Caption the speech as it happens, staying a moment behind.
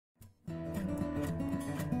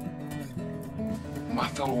my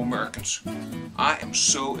fellow Americans. I am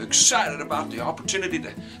so excited about the opportunity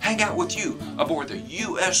to hang out with you aboard the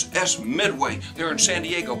USS Midway there in San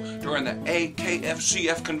Diego during the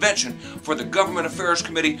AKFCF convention for the Government Affairs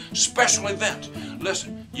Committee special event.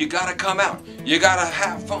 Listen, you gotta come out. You gotta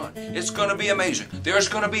have fun. It's gonna be amazing. There's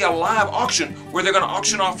gonna be a live auction where they're gonna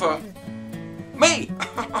auction off me!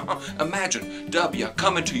 Imagine W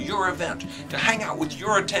coming to your event to hang out with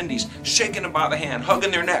your attendees, shaking them by the hand, hugging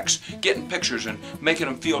their necks, getting pictures, and making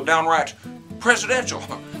them feel downright presidential.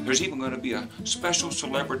 There's even going to be a special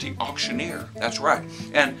celebrity auctioneer. That's right.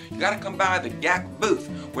 And you got to come by the GAC booth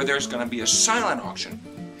where there's going to be a silent auction.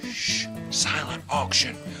 Shh, silent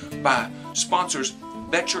auction by sponsors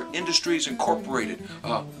Betcher Industries Incorporated,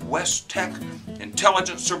 West Tech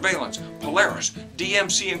Intelligence Surveillance, Polaris,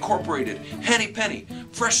 DMC Incorporated, Henny Penny,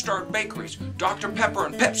 Fresh Start Bakeries, Dr. Pepper,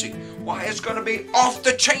 and Pepsi. Why, it's going to be off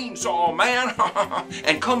the chainsaw, man!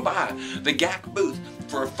 And come by the GAC booth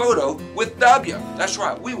for a photo with W. That's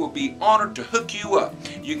right, we will be honored to hook you up.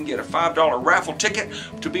 You can get a $5 raffle ticket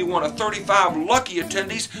to be one of 35 lucky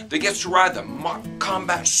attendees that gets to ride the mock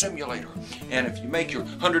combat simulator. And if you make your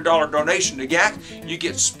 $100 donation to GAC, you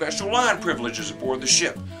get special line privileges aboard the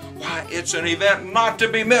ship. Why, it's an event not to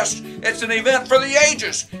be missed. It's an event for the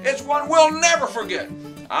ages. It's one we'll never forget.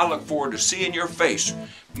 I look forward to seeing your face,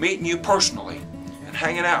 meeting you personally, and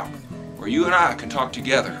hanging out where you and I can talk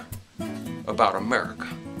together about America.